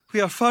We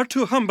are far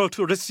too humble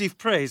to receive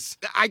praise.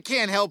 I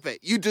can't help it.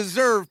 You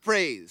deserve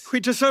praise. We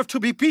deserve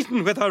to be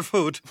beaten with our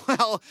food.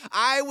 Well,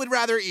 I would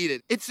rather eat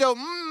it. It's so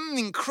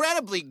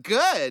incredibly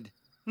good.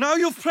 Now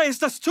you've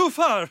praised us too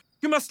far.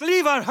 You must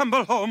leave our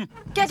humble home.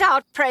 Get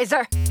out,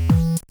 praiser.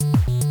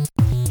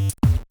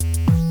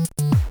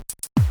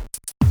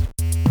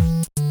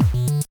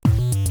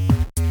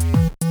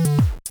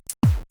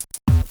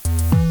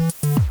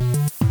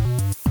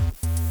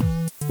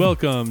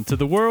 Welcome to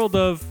the world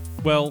of,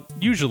 well,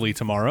 usually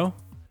tomorrow.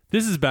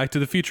 This is Back to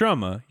the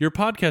Futurama, your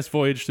podcast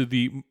voyage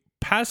through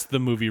past the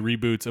movie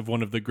reboots of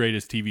one of the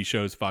greatest TV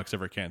shows Fox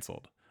ever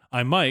canceled.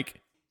 I'm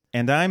Mike.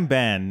 And I'm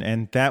Ben,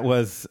 and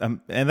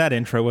that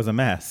intro was a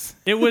mess.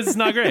 It was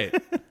not great.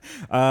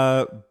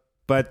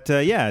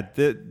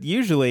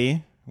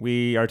 Usually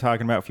we are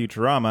talking about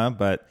Futurama,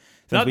 but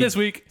this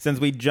week. Since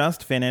we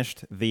just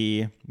finished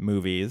the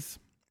movies,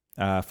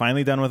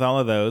 finally done with all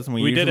of those, and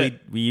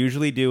we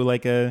usually do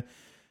like a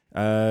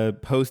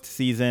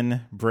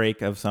post-season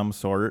break of some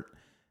sort.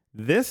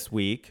 This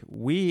week,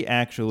 we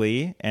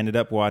actually ended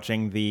up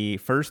watching the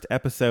first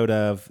episode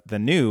of the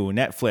new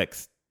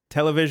Netflix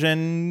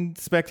television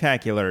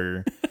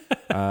spectacular,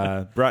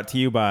 brought to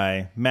you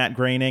by Matt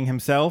Groening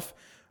himself.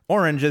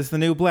 Orange is the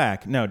New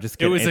Black. No, just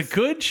kidding. It was a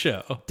good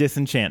show.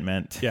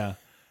 Disenchantment. Yeah.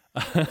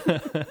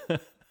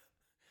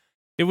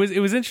 It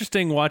was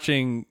interesting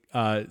watching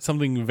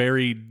something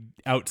very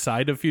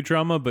outside of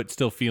Futurama, but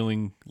still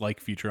feeling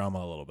like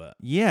Futurama a little bit.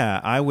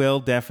 Yeah, I will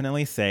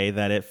definitely say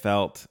that it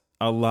felt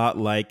a lot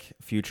like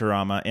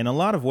Futurama in a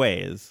lot of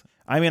ways.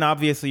 I mean,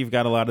 obviously, you've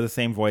got a lot of the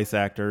same voice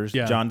actors.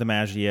 Yeah. John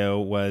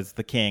DiMaggio was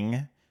the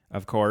king,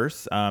 of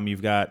course.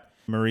 You've got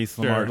Maurice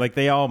LaMarche. Like,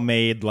 they all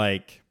made,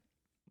 like,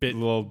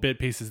 little bit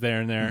pieces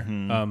there and there.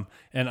 Mm-hmm.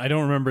 And I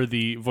don't remember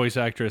the voice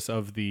actress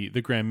of the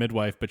Grand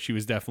Midwife, but she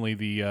was definitely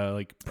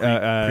the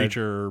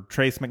preacher.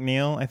 Trace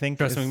McNeil, I think.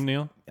 Trace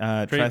McNeil?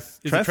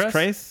 Trace?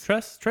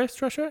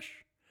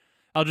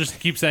 I'll just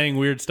keep saying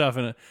weird stuff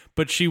in it.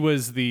 But she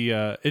was the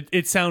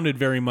it sounded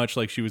very much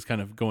like she was kind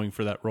of going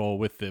for that role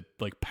with the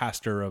like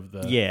pastor of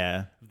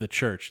the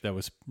church. That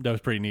was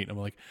pretty neat. I'm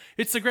like,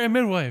 it's the Grand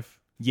Midwife.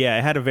 Yeah,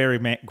 it had a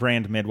very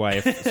Grand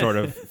Midwife sort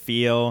of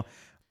feel.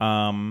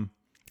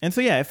 And so,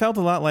 yeah, it felt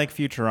a lot like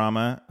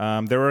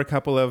Futurama. There were a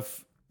couple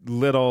of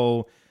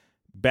little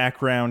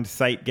background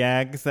sight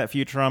gags that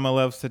Futurama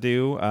loves to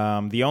do.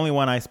 The only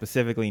one I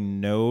specifically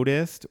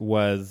noticed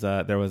was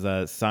there was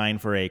a sign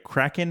for a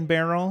Kraken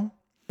barrel.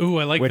 Ooh,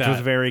 I like that. Which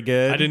was very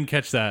good. I didn't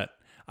catch that.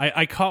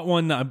 I caught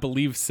one that I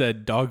believe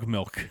said dog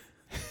milk.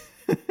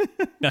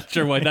 Not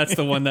sure why that's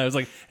the one that was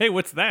like, hey,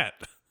 what's that?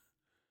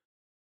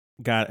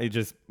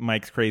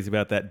 Mike's crazy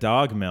about that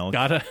dog milk.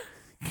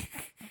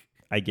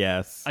 I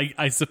guess.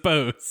 I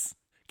suppose.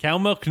 Cow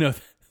milk? No,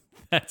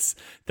 that's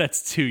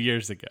 2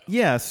 years ago.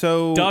 Yeah,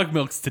 so... Dog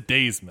milk's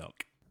today's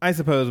milk. I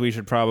suppose we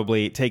should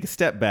probably take a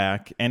step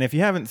back, and if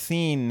you haven't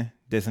seen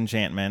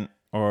Disenchantment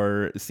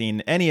or seen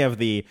any of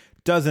the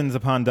dozens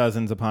upon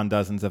dozens upon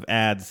dozens of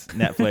ads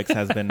Netflix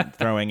has been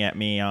throwing at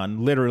me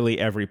on literally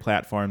every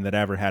platform that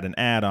ever had an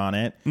ad on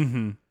it,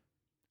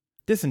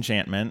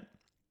 Disenchantment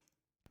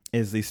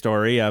is the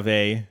story of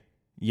a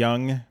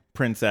young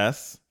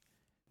princess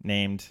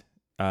named...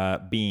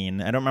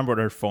 Bean. I don't remember what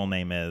her full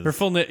name is. Her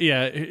full name,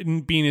 yeah.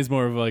 Bean is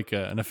more of like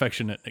an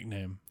affectionate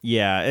nickname.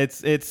 Yeah,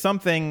 it's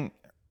something.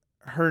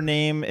 Her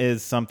name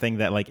is something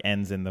that like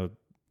ends in the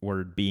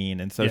word Bean,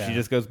 and so she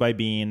just goes by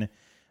Bean.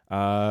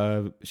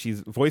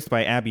 She's voiced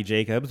by Abby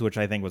Jacobs, which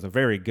I think was a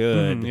very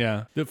good.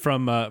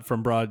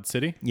 From Broad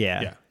City.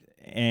 Yeah,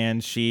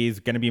 and she's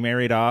going to be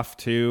married off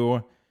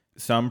to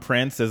some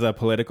prince as a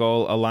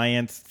political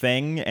alliance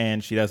thing,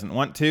 and she doesn't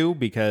want to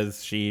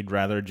because she'd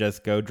rather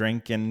just go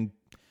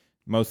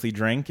mostly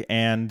drink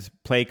and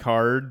play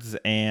cards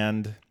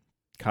and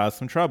cause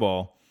some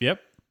trouble. Yep.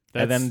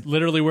 That's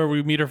literally where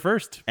we meet her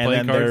first.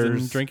 Play cards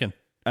and drinking.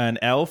 An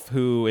elf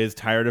who is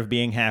tired of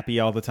being happy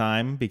all the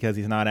time because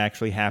he's not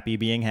actually happy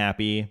being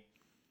happy.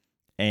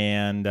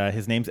 And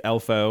his name's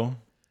Elfo.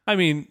 I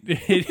mean,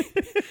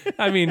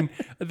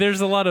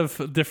 there's a lot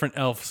of different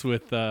elves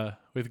with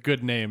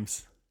good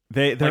names.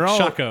 They're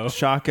like all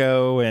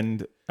Shaco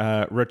and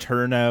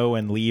Returno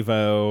and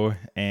Levo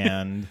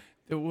and...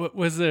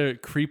 Was there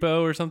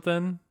Creepo or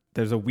something?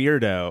 There's a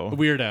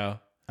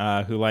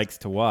weirdo. Who likes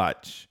to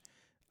watch.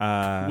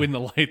 When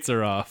the lights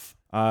are off.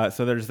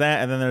 So there's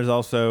that, and then there's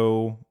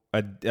also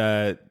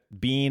a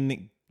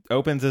Bean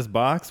opens this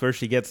box where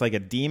she gets like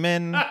a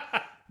demon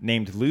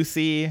named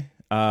Lucy.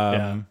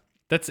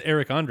 That's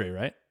Eric Andre,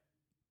 right?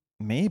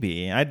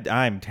 Maybe.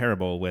 I'm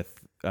terrible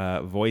with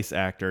voice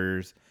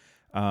actors.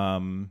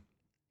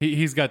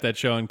 He's got that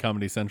show on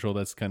Comedy Central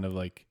that's kind of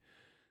like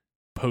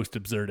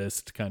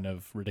post-absurdist kind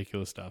of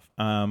ridiculous stuff.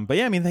 But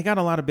yeah, I mean, they got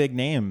a lot of big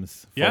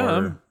names for,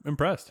 I'm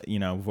impressed.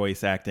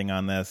 Voice acting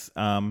on this.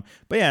 But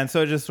yeah, and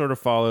so it just sort of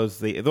follows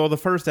the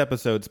first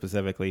episode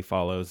specifically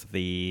follows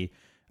the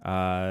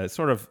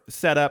sort of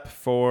setup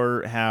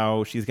for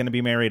how she's going to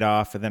be married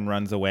off and then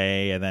runs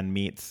away and then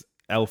meets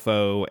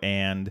Elfo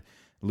and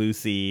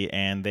Lucy,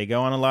 and they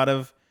go on a lot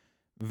of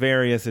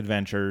various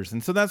adventures.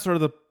 And so that's sort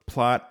of the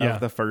plot of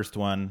the first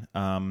one.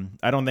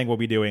 I don't think we'll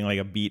be doing like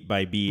a beat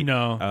by beat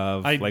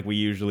like we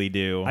usually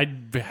do. I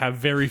have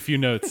very few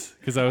notes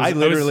because I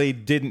literally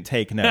didn't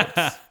take notes.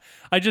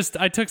 I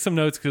took some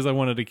notes because I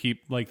wanted to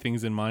keep like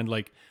things in mind.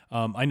 Like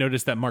I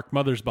noticed that Mark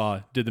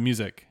Mothersbaugh did the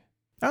music.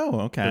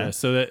 Oh, okay.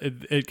 So that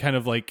it kind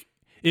of like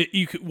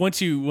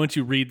once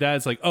you read that,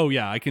 it's like, oh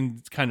yeah, I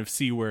can kind of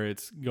see where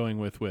it's going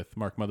with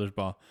Mark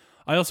Mothersbaugh.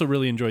 I also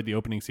really enjoyed the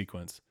opening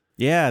sequence.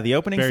 Yeah, the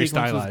opening Very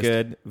sequence stylized. was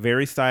good.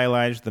 Very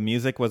stylized. The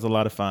music was a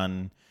lot of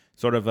fun.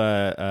 Sort of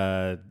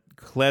a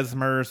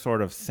klezmer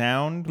sort of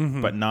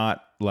sound, but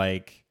not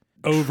like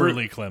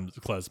overly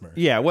klezmer.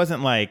 Yeah, it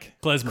wasn't like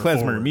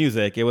klezmer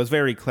music. It was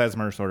very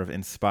klezmer sort of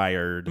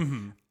inspired,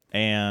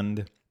 and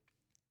it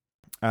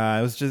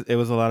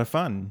was a lot of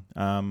fun.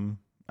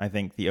 I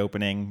think the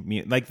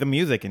opening, like the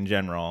music in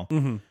general,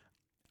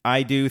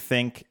 I do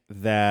think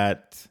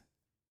that.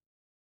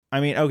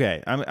 I'm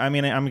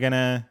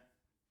gonna.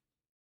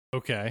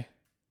 Okay.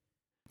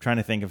 Trying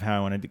to think of how I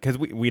want to do, because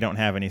we don't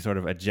have any sort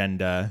of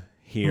agenda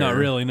here. Not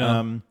really,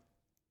 no.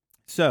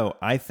 So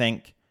I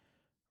think,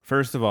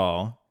 first of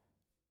all,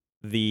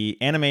 the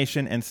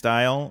animation and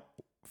style,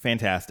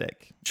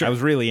 fantastic. Sure. I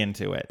was really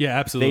into it. Yeah,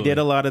 absolutely. They did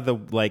a lot of the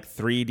like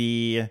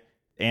 3D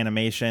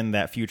animation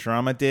that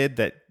Futurama did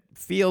that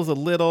feels a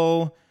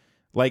little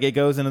like it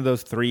goes into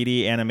those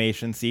 3D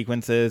animation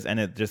sequences and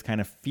it just kind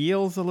of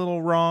feels a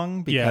little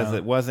wrong because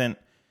it wasn't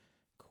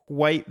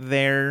quite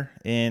there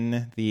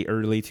in the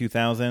early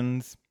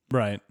 2000s.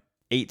 Right.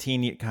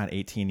 18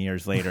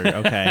 years later.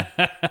 Okay.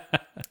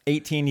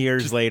 18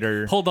 years Just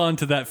later. Hold on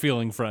to that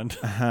feeling, friend.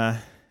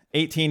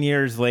 18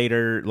 years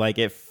later, like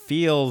it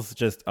feels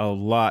just a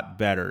lot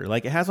better.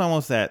 Like it has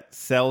almost that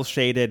cell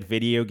shaded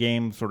video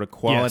game sort of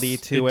quality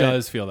to it. It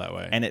does feel that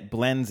way. And it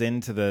blends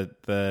into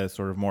the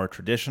sort of more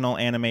traditional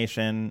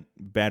animation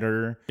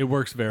better. It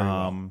works very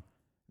well.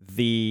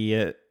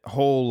 The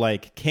whole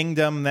like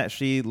kingdom that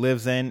she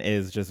lives in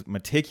is just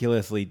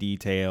meticulously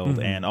detailed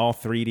and all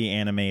 3D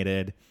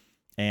animated.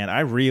 And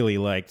I really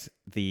liked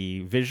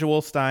the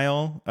visual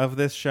style of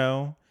this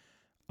show.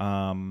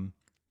 I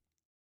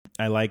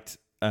liked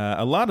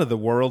a lot of the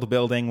world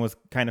building was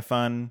kind of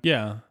fun.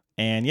 Yeah.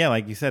 And yeah,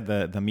 like you said,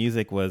 the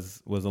music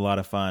was a lot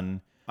of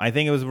fun. I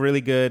think it was a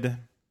really good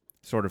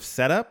sort of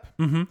setup.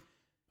 Mm-hmm.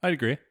 I'd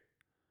agree.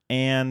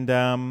 And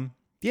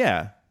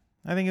yeah,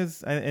 I think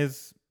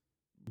it's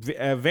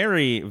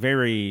very,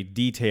 very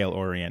detail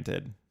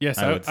oriented. Yes,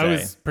 I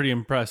was pretty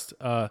impressed.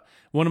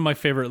 One of my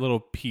favorite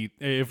little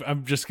if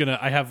I'm just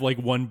I have like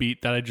one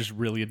beat that I just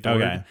really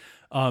adored. Okay.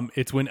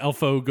 It's when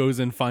Elfo goes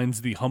and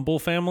finds the Humble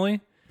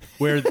family,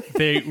 where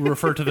they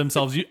refer to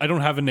themselves. I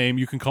don't have a name.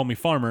 You can call me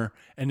Farmer.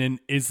 And then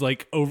is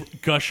like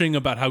gushing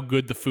about how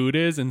good the food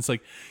is, and it's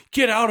like,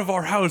 get out of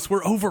our house.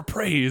 We're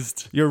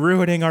overpraised. You're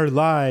ruining our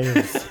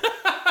lives.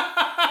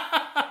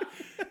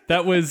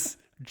 That was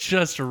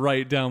just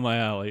right down my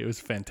alley. It was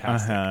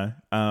fantastic.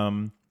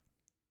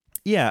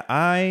 Yeah,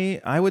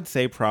 I would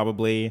say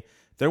probably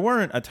there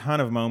weren't a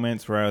ton of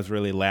moments where I was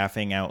really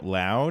laughing out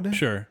loud.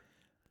 Sure.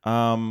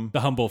 The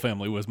Humble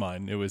family was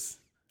mine.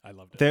 I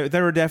loved it.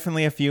 There were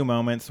definitely a few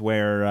moments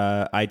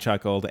where I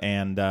chuckled,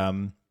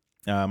 and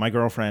my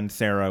girlfriend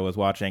Sarah was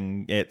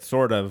watching it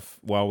sort of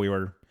while we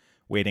were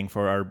waiting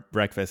for our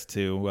breakfast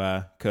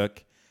to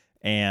cook,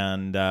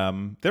 and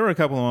there were a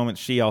couple of moments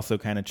she also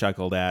kind of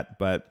chuckled at,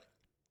 but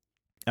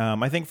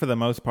I think for the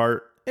most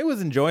part it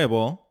was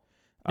enjoyable.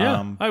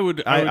 Yeah,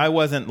 I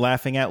wasn't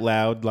laughing out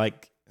loud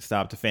like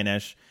stop to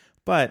finish,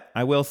 but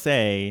I will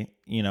say,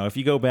 if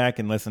you go back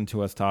and listen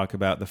to us talk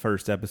about the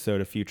first episode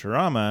of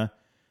Futurama,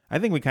 I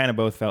think we kind of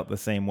both felt the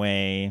same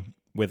way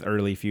with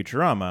early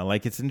Futurama.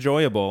 Like it's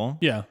enjoyable.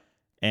 Yeah.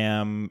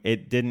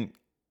 It didn't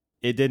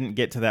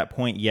get to that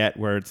point yet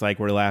where it's like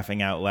we're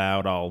laughing out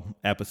loud all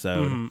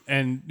episode. Mm-hmm.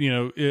 And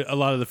a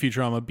lot of the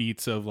Futurama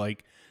beats of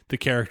like the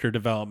character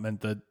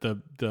development, the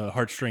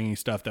heartstringy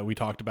stuff that we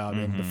talked about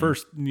in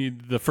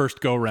the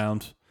first go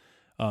round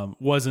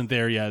wasn't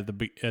there yet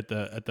at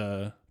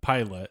the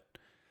pilot.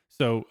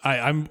 So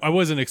I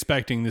wasn't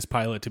expecting this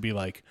pilot to be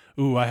like,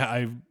 ooh,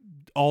 I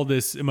all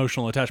this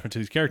emotional attachment to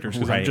these characters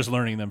because I'm just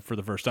learning them for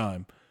the first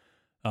time.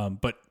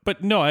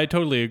 But no, I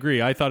totally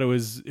agree. I thought it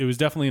was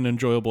definitely an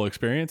enjoyable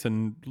experience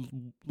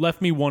and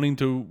left me wanting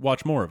to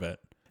watch more of it.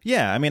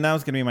 Yeah, I mean that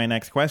was going to be my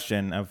next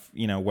question of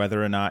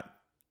whether or not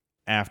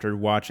after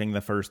watching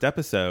the first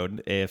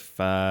episode, if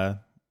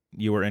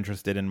you were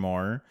interested in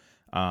more.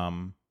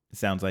 It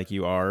sounds like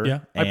you are. Yeah,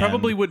 I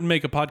probably wouldn't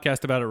make a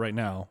podcast about it right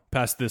now,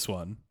 past this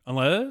one,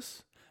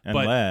 unless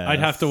I'd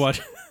have to watch.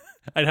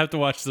 I'd have to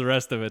watch the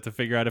rest of it to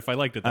figure out if I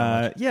liked it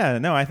that much. Yeah,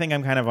 no, I think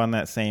I'm kind of on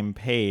that same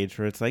page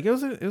where it's like it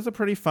was a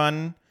pretty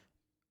fun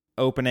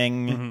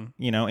opening,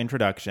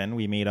 introduction.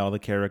 We meet all the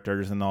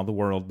characters and all the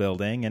world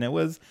building, and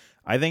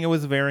I think it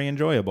was very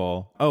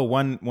enjoyable. Oh,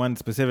 one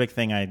specific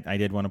thing I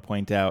did want to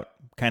point out,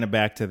 kind of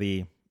back to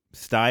the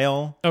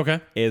style,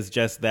 is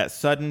just that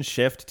sudden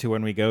shift to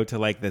when we go to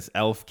like this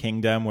elf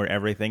kingdom where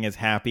everything is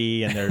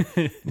happy and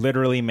they're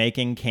literally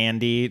making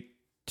candy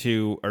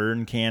to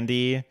earn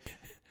candy.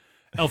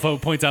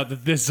 Elfo points out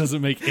that this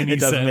doesn't make any sense. It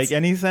doesn't make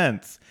any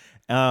sense.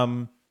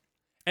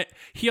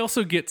 He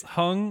also gets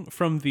hung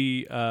from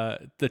the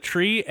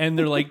tree, and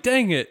they're like,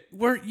 "Dang it,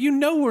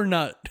 we're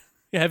not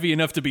heavy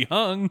enough to be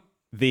hung."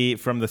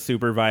 From the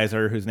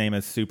supervisor, whose name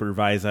is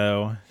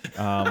Superviso,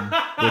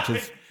 which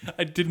is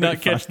I did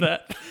not catch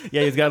that.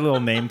 Yeah, he's got a little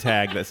name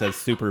tag that says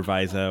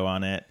Superviso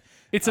on it.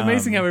 It's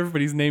amazing how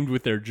everybody's named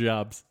with their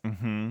jobs.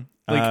 Mm-hmm.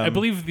 Like I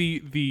believe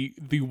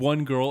the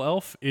one girl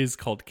elf is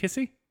called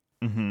Kissy.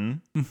 Mm-hmm.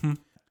 Mm-hmm.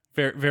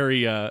 Very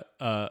very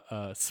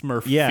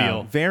Smurf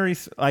feel. Very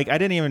like I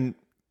didn't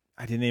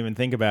even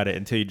think about it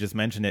until you just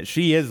mentioned it.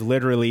 She is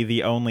literally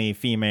the only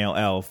female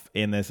elf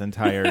in this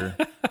entire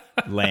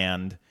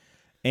land.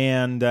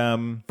 And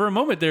for a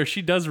moment there,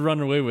 she does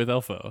run away with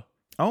Elfo.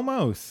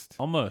 Almost.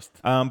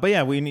 But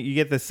yeah, you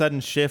get this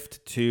sudden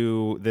shift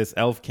to this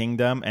elf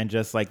kingdom, and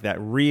just like that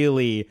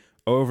really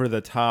over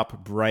the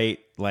top, bright,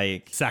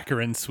 like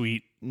saccharine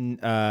sweet,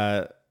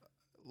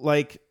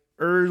 like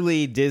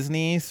early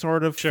Disney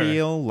sort of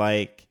feel.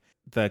 Like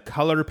the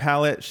color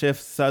palette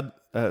shifts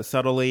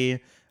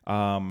subtly.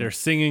 They're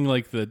singing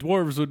like the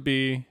dwarves would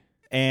be.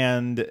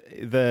 And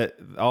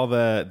all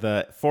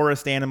the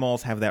forest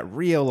animals have that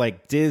real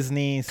like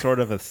Disney sort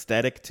of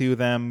aesthetic to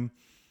them.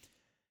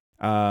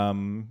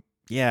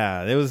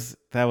 Yeah,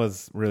 that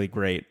was really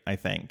great, I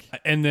think.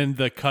 And then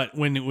the cut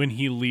when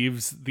he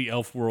leaves the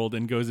elf world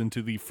and goes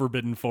into the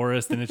forbidden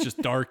forest, and it's just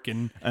dark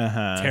and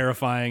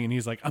terrifying, and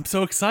he's like, "I'm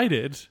so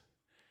excited."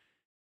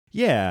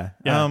 Yeah.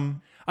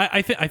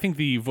 I think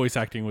the voice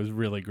acting was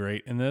really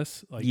great in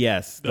this. Like,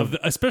 yes,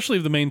 especially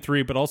of the main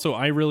three, but also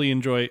I really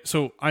enjoy.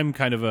 So I'm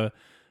kind of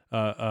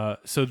a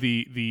so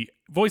the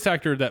voice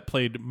actor that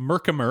played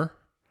Merkimer,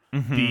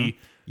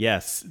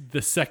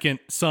 the second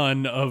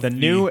son of the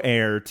new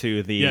heir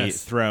to the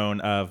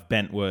throne of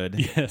Bentwood.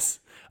 Yes,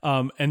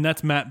 and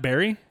that's Matt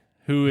Berry,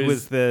 who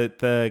was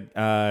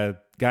the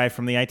guy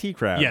from the IT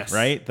Crowd. Yes,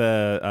 right.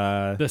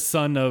 The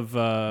son of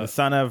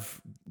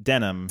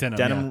Denham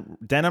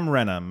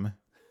Renham.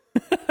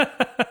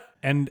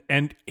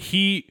 and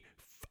he,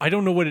 I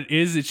don't know what it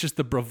is. It's just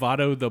the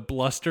bravado, the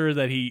bluster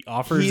that he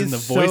offers in the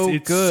voice.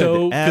 It's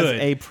so good as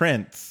a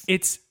prince.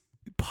 It's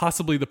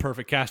possibly the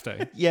perfect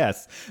casting.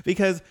 Yes,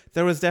 because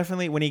there was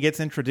definitely when he gets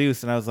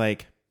introduced, and I was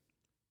like,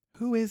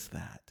 "Who is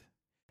that?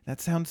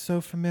 That sounds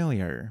so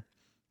familiar."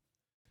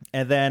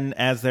 And then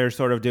as they're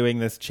sort of doing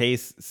this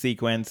chase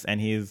sequence, and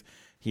he's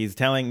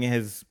telling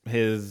his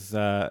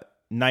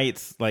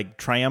knights like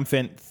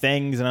triumphant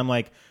things, and I'm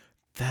like,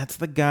 that's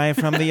the guy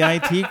from the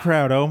IT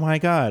Crowd. Oh my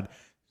God.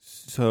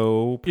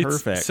 So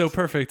perfect. It's so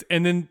perfect.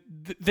 And then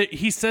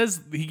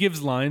he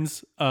gives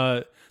lines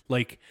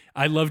like,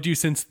 "I loved you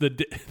since the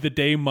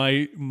day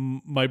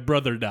my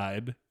brother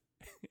died."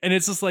 And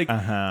it's just like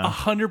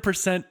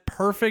 100%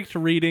 perfect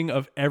reading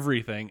of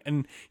everything.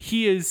 And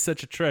he is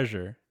such a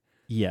treasure.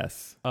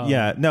 Yes.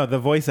 No, the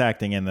voice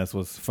acting in this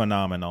was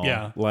phenomenal.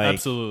 Yeah, like,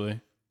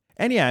 absolutely.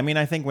 And yeah, I mean,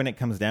 I think when it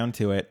comes down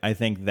to it, I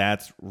think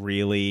that's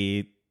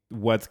really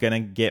what's going to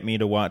get me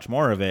to watch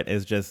more of it,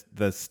 is just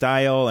the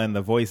style and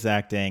the voice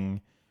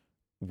acting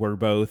were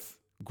both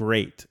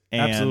great.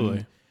 And,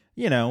 absolutely.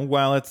 You know,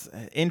 while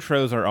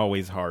intros are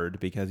always hard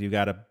because you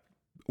got to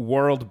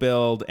world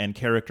build and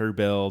character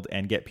build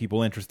and get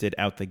people interested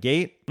out the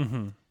gate.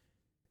 Mm-hmm.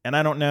 And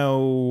I don't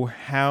know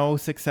how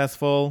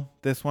successful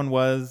this one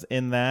was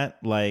in that.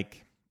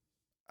 Like,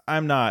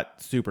 I'm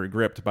not super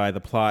gripped by the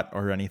plot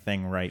or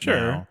anything right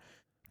now.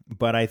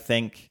 But I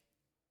think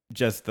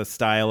just the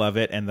style of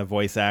it and the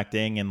voice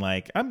acting, and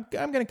like I'm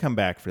going to come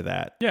back for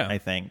that. Yeah, I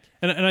think.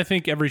 And I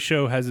think every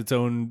show has its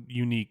own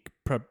unique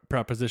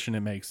proposition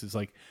it makes. It's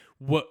like,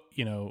 what,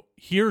 you know,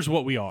 here's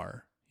what we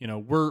are. You know,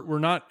 we're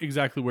not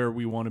exactly where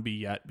we want to be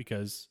yet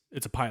because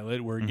it's a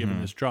pilot. We're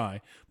given this try,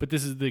 but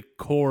this is the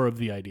core of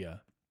the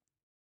idea.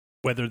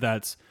 Whether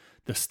that's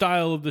the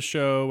style of the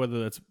show,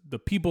 whether that's the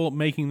people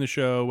making the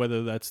show,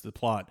 whether that's the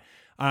plot.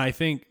 I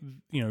think,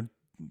 you know,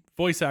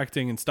 voice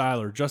acting and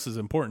style are just as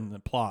important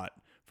than plot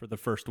for the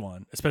first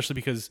one, especially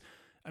because,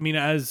 I mean,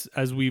 as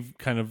we've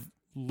kind of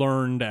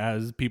learned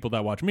as people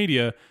that watch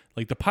media,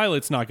 like the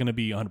pilot's not going to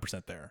be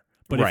 100% there.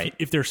 But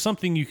if there's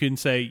something you can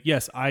say,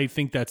 yes, I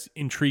think that's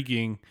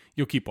intriguing,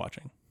 you'll keep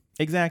watching.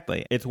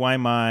 Exactly. It's why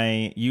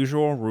my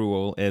usual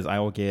rule is I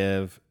will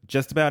give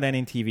just about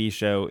any TV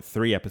show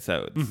 3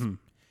 episodes. Mm-hmm.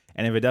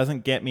 And if it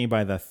doesn't get me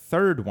by the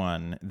third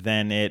one,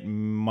 then it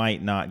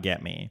might not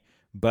get me.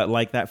 But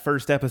like that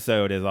first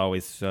episode is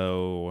always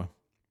so,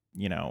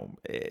 you know,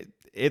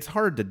 it's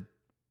hard to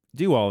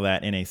do all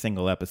that in a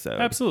single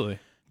episode. Absolutely.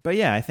 But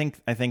yeah, I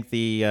think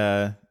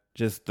the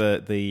just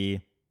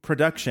the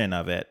production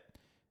of it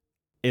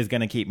is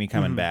going to keep me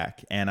coming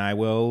back. And I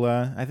will,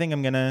 I think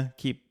I'm going to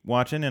keep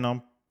watching, and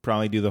I'll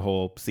probably do the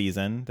whole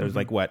season. There's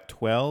like, what,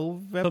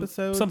 12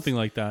 episodes? Something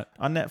like that.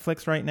 On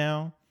Netflix right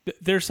now.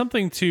 There's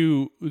something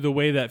to the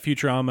way that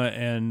Futurama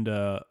and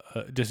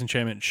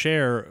Disenchantment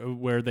share,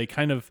 where they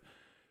kind of,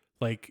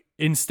 like,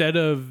 instead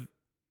of,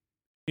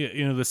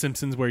 you know, The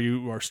Simpsons, where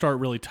you start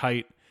really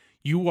tight,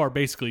 you are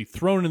basically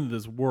thrown into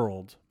this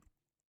world,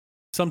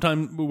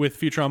 sometime with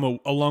Futurama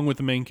along with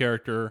the main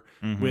character,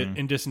 Mm-hmm.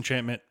 in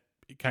Disenchantment,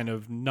 kind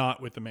of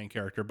not with the main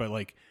character, but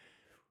like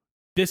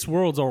this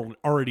world's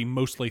already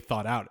mostly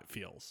thought out, it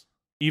feels.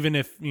 Even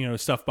if,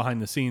 stuff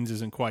behind the scenes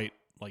isn't quite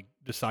like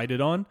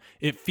decided on,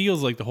 it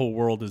feels like the whole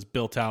world is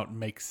built out and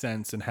makes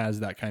sense and has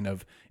that kind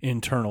of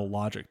internal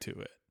logic to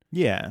it.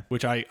 Yeah.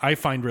 Which I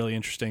find really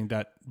interesting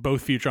that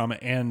both Futurama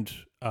and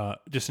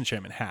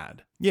Disenchantment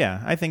had.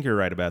 Yeah, I think you're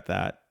right about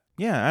that.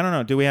 Yeah, I don't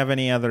know. Do we have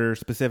any other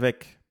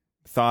specific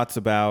thoughts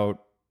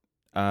about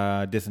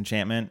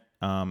Disenchantment?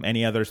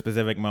 Any other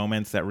specific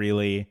moments that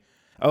really...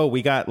 Oh,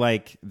 we got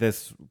like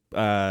this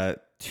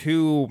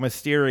two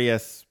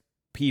mysterious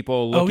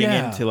people looking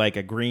into like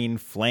a green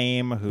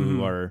flame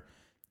who are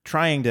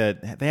trying to...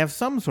 They have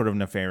some sort of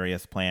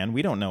nefarious plan.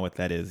 We don't know what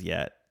that is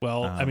yet.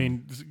 Well, I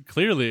mean,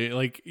 clearly,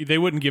 like they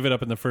wouldn't give it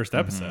up in the first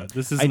episode.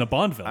 This isn't a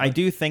Bond villain. I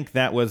do think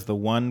that was the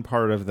one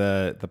part of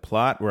the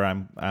plot where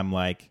I'm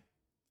like,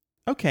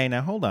 okay,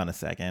 now hold on a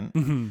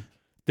second.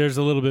 There's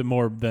a little bit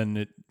more than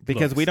it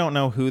because looks. we don't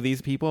know who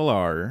these people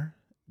are.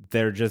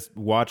 They're just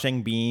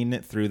watching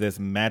Bean through this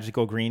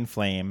magical green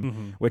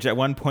flame, which at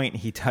one point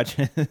he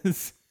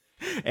touches,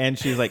 and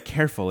she's like,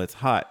 "Careful, it's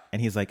hot."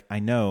 And he's like, "I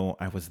know,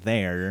 I was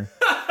there."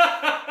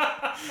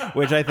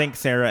 Which I think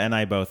Sarah and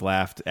I both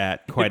laughed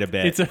at quite a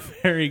bit. It's a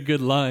very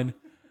good line.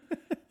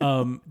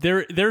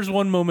 There's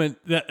one moment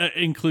that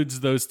includes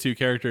those two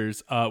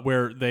characters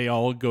where they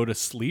all go to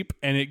sleep,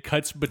 and it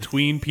cuts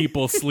between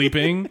people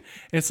sleeping.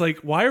 It's like,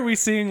 why are we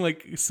seeing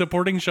like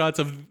supporting shots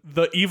of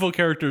the evil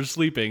characters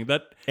sleeping?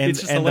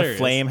 It's just hilarious. The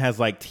flame has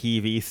like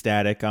TV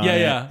static on it.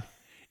 Yeah.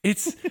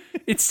 It's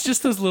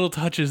just those little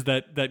touches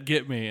that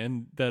get me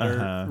and that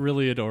are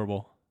really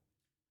adorable.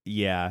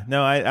 Yeah.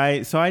 No,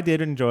 I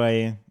did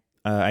enjoy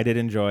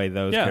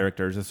those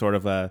characters as sort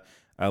of a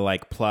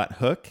like plot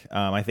hook.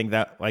 I think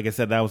that, like I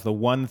said, that was the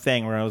one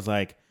thing where I was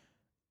like,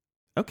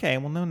 okay,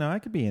 well, no, I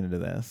could be into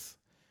this.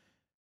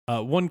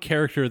 One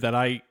character that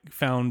I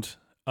found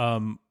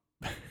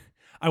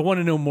I want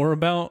to know more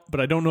about, but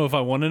I don't know if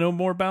I want to know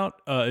more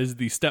about, is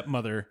the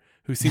stepmother,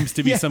 who seems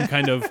to be some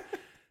kind of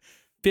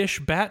fish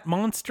bat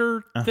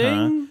monster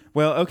thing.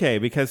 Well, okay,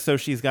 because so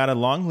she's got a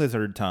long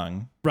lizard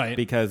tongue, right?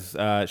 Because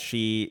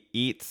she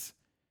eats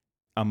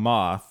a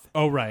moth.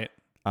 Oh, right.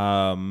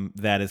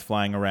 That is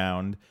flying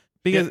around.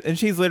 Because and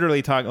she's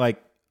literally talking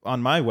like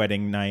on my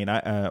wedding night.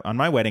 On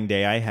my wedding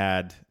day, I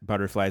had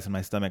butterflies in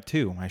my stomach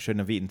too. I shouldn't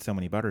have eaten so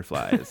many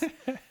butterflies.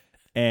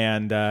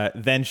 And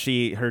then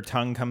her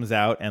tongue comes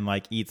out and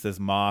like eats this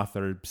moth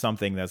or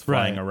something that's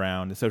flying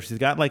around. So she's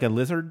got like a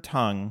lizard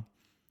tongue.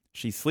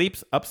 She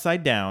sleeps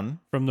upside down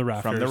from the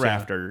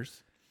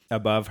rafters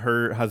above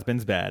her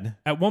husband's bed.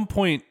 At one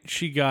point,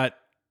 she got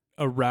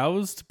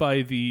aroused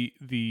by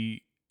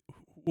the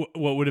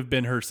what would have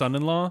been her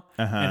son-in-law,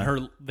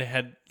 and they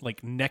had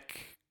like neck.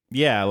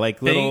 Yeah, like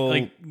thing, little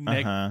like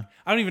neck. I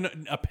don't even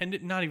know,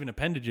 not even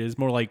appendages,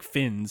 more like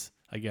fins,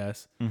 I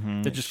guess.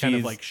 That just kind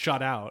of like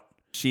shot out.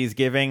 She's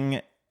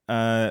giving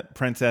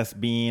Princess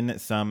Bean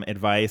some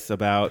advice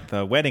about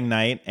the wedding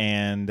night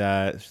and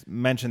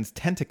mentions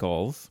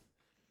tentacles.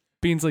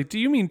 Bean's like, "Do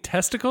you mean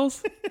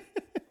testicles?"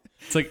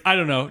 It's like, I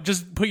don't know.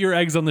 Just put your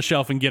eggs on the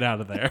shelf and get out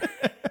of there.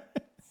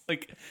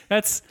 Like,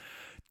 that's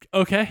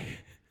okay.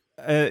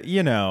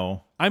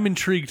 I'm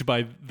intrigued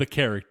by the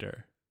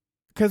character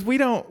because we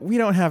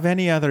don't have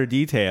any other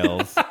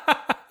details.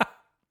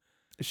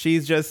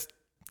 She's just,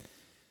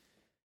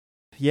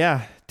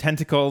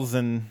 tentacles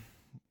and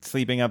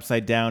sleeping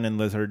upside down in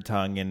lizard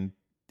tongue, and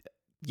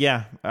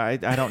I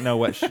don't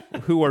know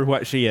who or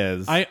what she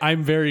is.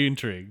 I'm very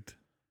intrigued.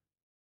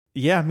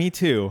 Yeah, me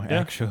too.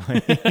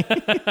 Actually.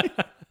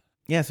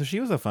 Yeah, so she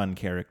was a fun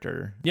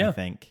character. I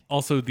think.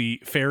 Also,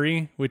 the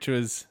fairy, which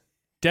was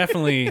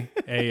definitely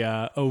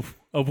a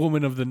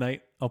woman of the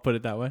night. I'll put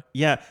it that way.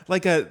 Yeah,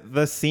 like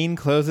the scene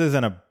closes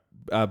and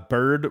a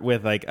bird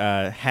with like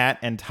a hat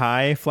and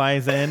tie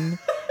flies in,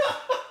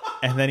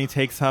 and then he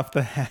takes off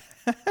the hat.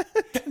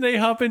 They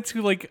hop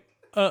into like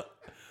a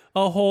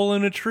hole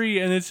in a tree,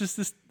 and it's just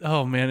this.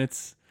 Oh man,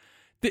 it's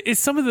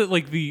some of the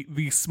like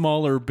the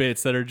smaller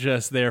bits that are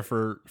just there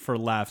for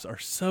laughs are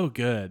so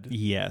good.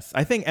 Yes,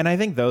 I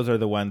think those are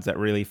the ones that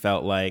really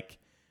felt like,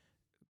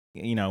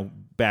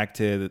 back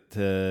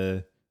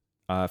to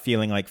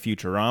feeling like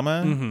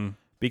Futurama,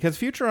 because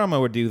Futurama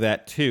would do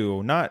that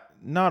too. Not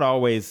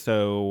always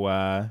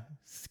so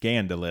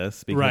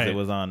scandalous because it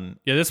was on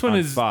this one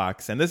is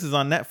Fox, and this is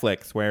on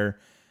Netflix where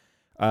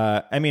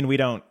we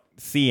don't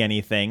see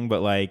anything,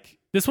 but like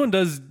this one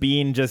does.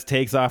 Bean just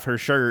takes off her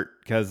shirt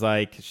because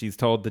like she's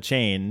told to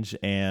change,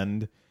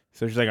 and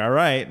so she's like, all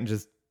right, and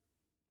just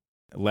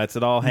lets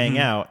it all hang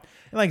out.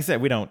 And like I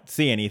said, we don't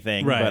see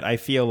anything, but I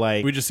feel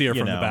like we just see her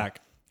from the back.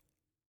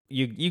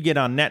 You get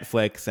on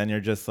Netflix and you're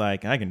just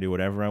like, I can do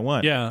whatever I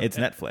want. Yeah, it's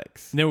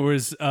Netflix. There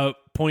was a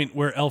point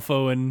where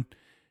Elfo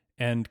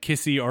and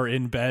Kissy are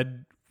in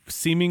bed,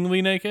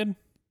 seemingly naked.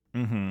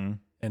 And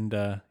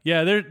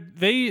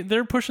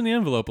they're pushing the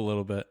envelope a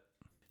little bit.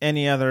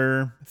 Any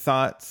other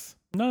thoughts?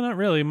 No, not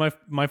really.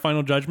 My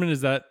final judgment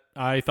is that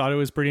I thought it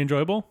was pretty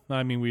enjoyable.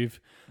 I mean, we've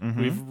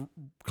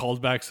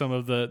called back some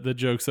of the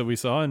jokes that we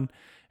saw,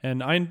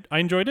 and I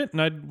enjoyed it,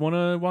 and I want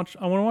to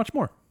watch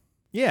more.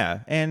 Yeah,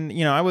 and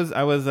I was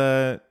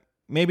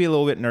maybe a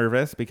little bit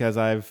nervous because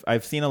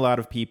I've seen a lot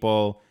of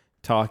people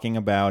talking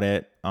about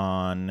it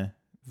on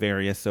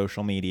various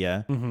social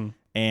media,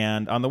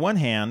 and on the one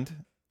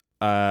hand,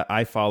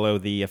 I follow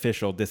the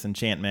official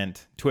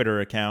Disenchantment Twitter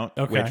account,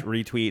 which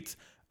retweets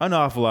an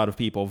awful lot of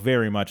people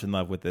very much in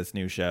love with this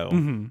new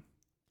show.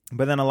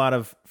 But then a lot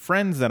of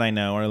friends that I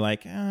know are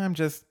like, I'm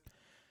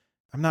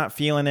not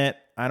feeling it.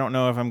 I don't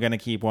know if I'm going to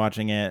keep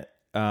watching it.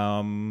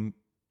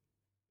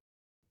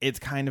 It's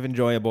kind of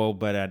enjoyable,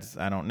 but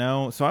I don't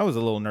know. So I was a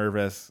little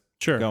nervous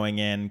going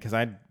in because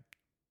I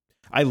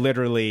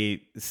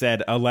literally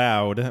said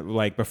aloud,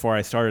 like before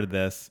I started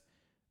this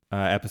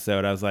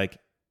episode, I was like,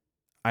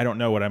 I don't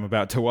know what I'm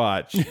about to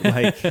watch.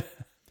 Like,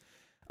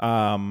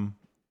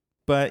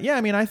 but yeah,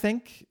 I mean, I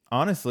think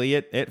honestly,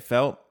 it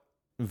felt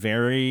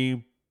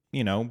very,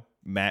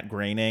 Matt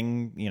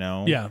Groening,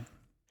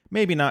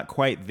 maybe not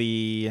quite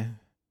the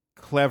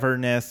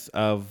cleverness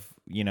of,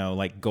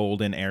 like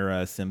golden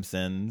era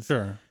Simpsons.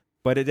 Sure.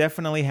 But it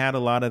definitely had a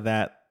lot of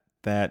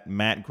that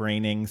Matt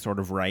Groening sort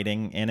of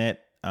writing in it.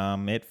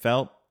 It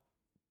felt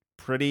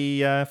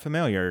pretty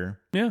familiar.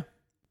 Yeah.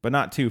 But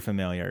not too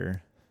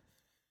familiar.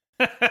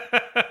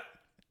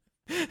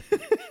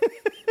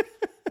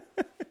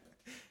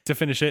 To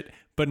finish it,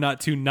 but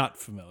not too not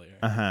familiar.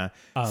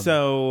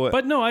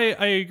 But no,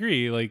 I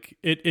agree. Like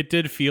it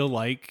did feel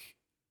like,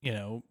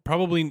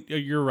 probably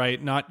you're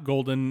right, not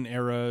golden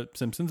era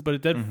Simpsons, but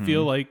it did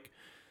feel like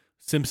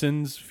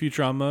Simpsons,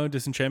 Futurama,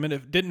 Disenchantment.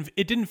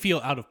 It didn't feel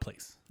out of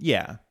place.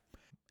 Yeah.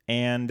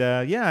 And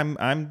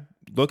I'm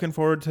looking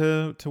forward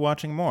to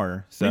watching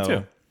more. So me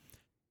too.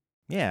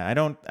 Yeah, I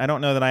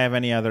don't know that I have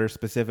any other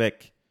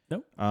specific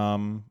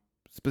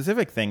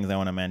specific things I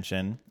want to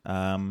mention.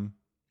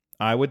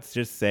 I would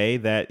just say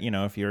that,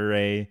 if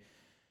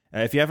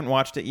you haven't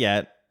watched it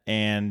yet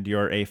and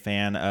you're a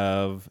fan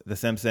of The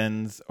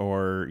Simpsons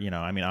or,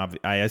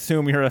 I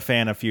assume you're a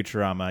fan of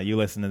Futurama. You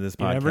listen to this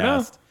podcast. You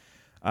never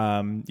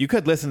know. You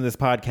could listen to this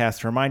podcast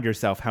to remind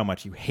yourself how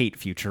much you hate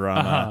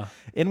Futurama.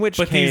 In which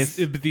case...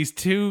 These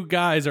two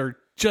guys are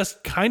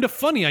just kind of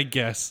funny, I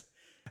guess.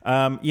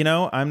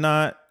 I'm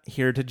not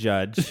here to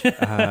judge.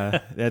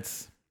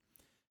 That's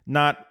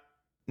not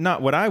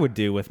what I would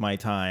do with my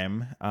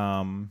time.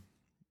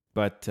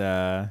 But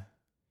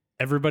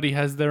everybody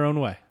has their own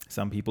way.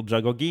 Some people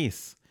juggle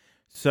geese.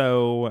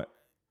 So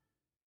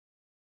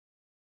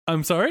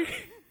I'm sorry?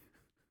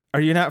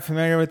 Are you not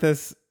familiar with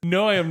this?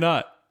 No, I am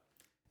not.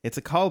 It's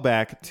a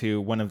callback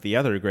to one of the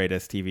other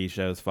greatest TV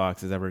shows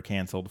Fox has ever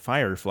canceled,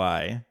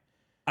 Firefly.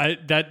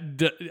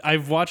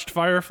 I've watched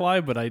Firefly,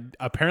 but I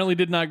apparently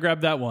did not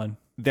grab that one.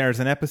 There's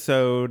an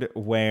episode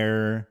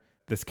where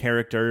this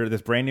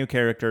brand new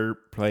character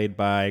played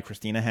by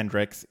Christina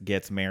Hendricks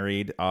gets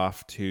married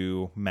off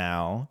to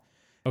Mal.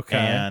 Okay.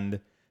 And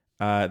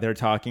they're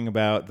talking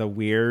about the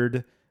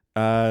weird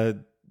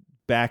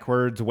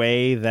backwards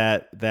way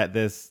that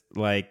this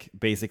like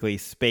basically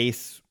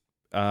space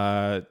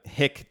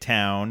hick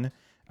town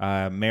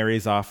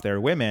marries off their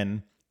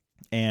women.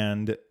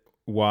 And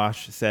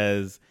Wash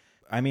says,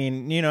 I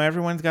mean,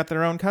 everyone's got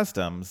their own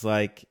customs.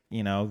 Like,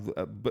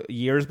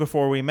 years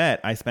before we met,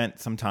 I spent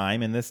some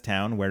time in this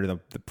town where the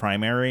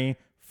primary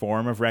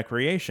form of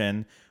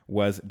recreation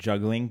was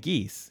juggling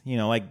geese,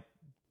 like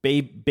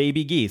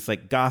baby geese,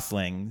 like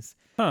goslings.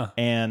 Huh.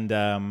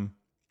 And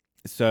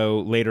so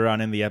later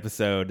on in the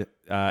episode,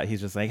 he's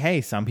just like,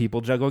 hey, some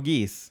people juggle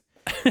geese.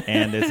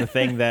 And it's a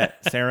thing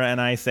that Sarah and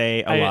I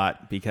say a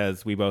lot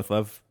because we both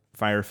love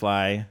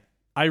Firefly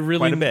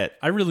quite a bit.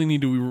 I really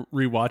need to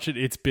rewatch it.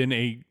 It's been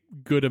a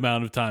good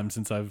amount of time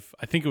since I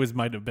think it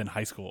might have been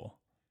high school.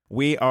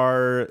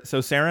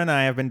 So Sarah and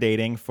I have been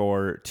dating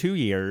for 2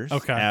 years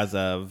as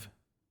of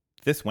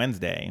this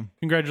Wednesday.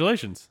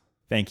 Congratulations.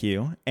 Thank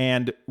you.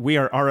 And we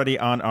are already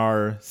on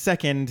our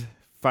second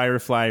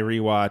Firefly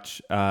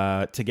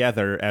rewatch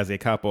together as a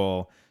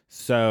couple.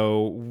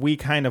 So we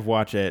kind of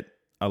watch it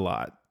a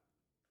lot.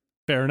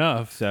 Fair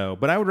enough.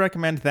 But I would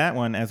recommend that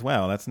one as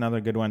well. That's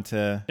another good one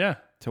to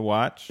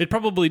watch. It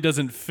probably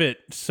doesn't fit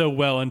so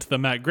well into the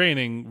Matt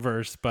Groening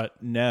verse,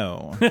 but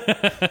no,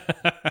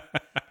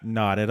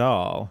 not at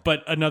all.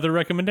 But another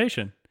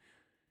recommendation.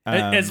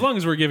 As long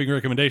as we're giving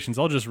recommendations,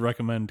 I'll just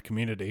recommend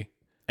Community.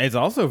 It's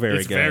also very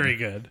good. It's very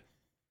good.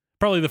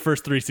 Probably the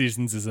first 3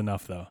 seasons is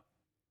enough, though.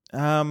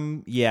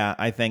 Yeah,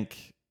 I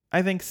think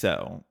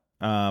so.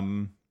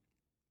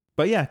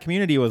 But yeah,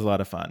 Community was a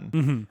lot of fun.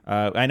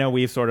 Mm-hmm. I know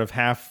we've sort of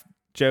half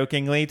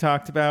jokingly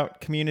talked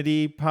about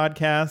Community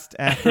podcast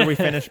after we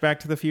finish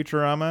Back to the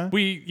Futurama.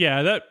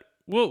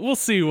 We'll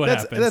see what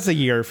happens. That's a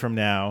year from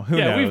now. Who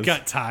knows? Yeah, we've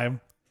got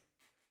time.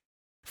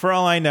 For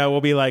all I know,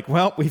 we'll be like,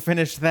 well, we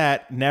finished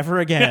that. Never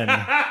again.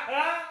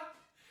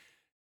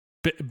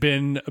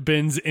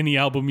 Ben's Any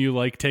Album You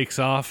Like takes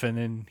off, and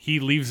then he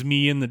leaves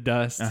me in the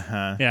dust.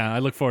 Uh-huh. Yeah, I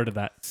look forward to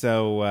that.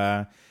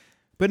 So,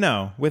 But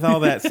no, with all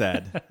that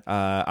said,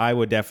 I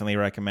would definitely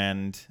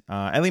recommend,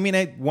 I mean,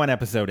 one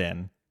episode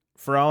in.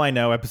 For all I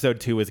know, episode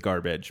 2 is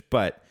garbage.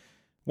 But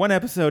one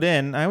episode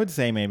in, I would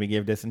say maybe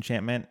give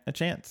Disenchantment a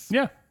chance.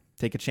 Yeah.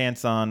 Take a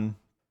chance on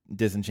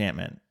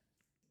Disenchantment.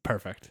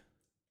 Perfect.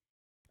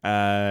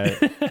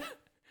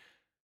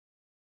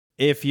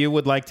 If you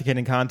would like to get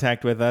in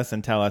contact with us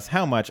and tell us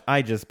how much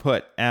I just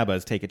put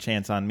ABBA's Take a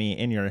Chance on Me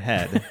in your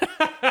head,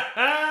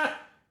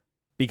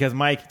 because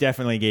Mike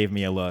definitely gave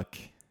me a look,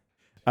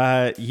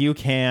 you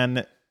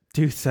can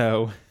do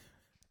so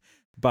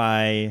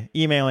by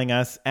emailing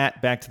us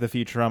at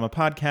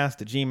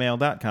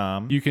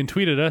backtothefuturamapodcast@gmail.com. You can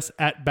tweet at us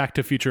at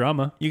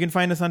BackToFuturama. You can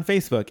find us on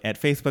Facebook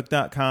at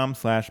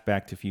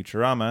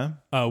facebook.com/backtofuturama.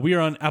 We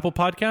are on Apple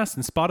Podcasts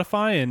and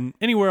Spotify and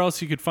anywhere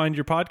else you could find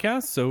your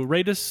podcasts. So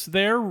rate us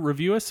there,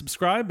 review us,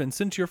 subscribe, and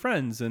send to your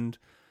friends. And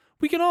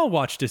we can all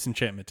watch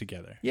Disenchantment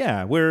together.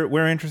 Yeah,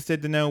 we're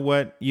interested to know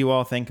what you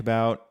all think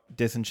about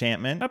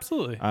Disenchantment.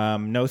 Absolutely.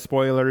 No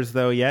spoilers,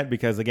 though, yet,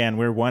 because, again,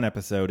 we're one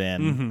episode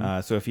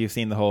in. So if you've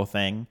seen the whole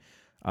thing,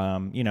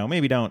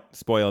 maybe don't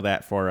spoil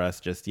that for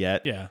us just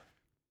yet. Yeah.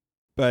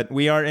 But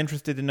we are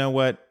interested to know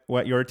what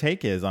your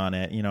take is on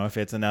it. If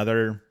it's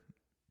another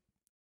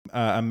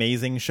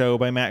amazing show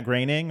by Matt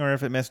Groening, or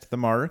if it missed the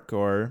mark,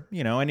 or,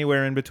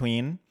 anywhere in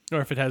between.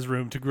 Or if it has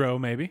room to grow,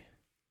 maybe.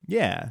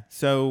 Yeah.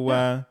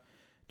 So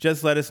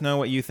just let us know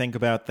what you think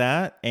about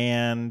that.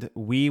 And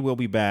we will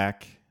be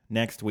back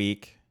next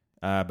week,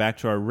 back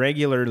to our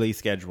regularly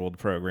scheduled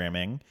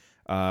programming,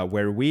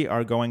 where we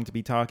are going to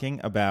be talking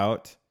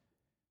about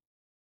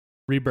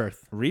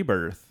Rebirth.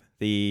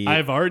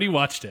 I've already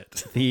watched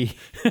it. The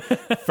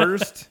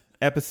first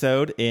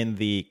episode in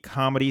the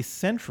Comedy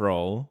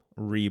Central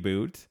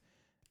reboot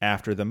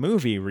after the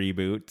movie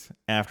reboot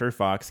after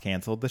Fox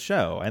canceled the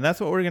show. And that's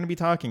what we're going to be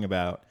talking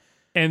about.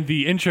 And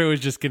the intro is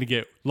just going to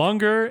get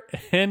longer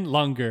and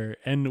longer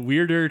and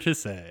weirder to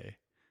say.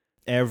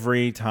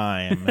 Every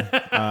time.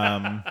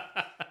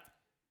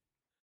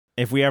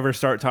 If we ever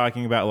start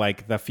talking about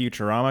like the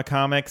Futurama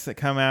comics that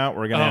come out,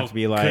 we're going to have to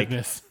be like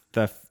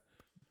the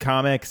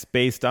comics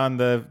based on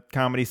the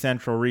Comedy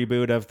Central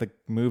reboot of the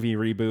movie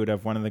reboot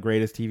of one of the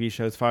greatest TV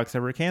shows Fox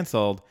ever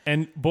canceled.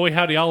 And boy,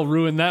 howdy, I'll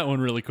ruin that one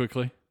really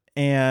quickly.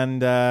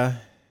 And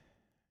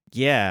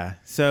yeah,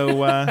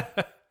 so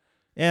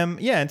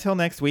until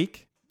next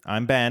week,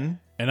 I'm Ben.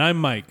 And I'm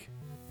Mike.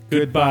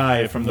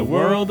 Goodbye from the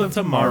world of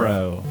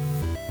tomorrow.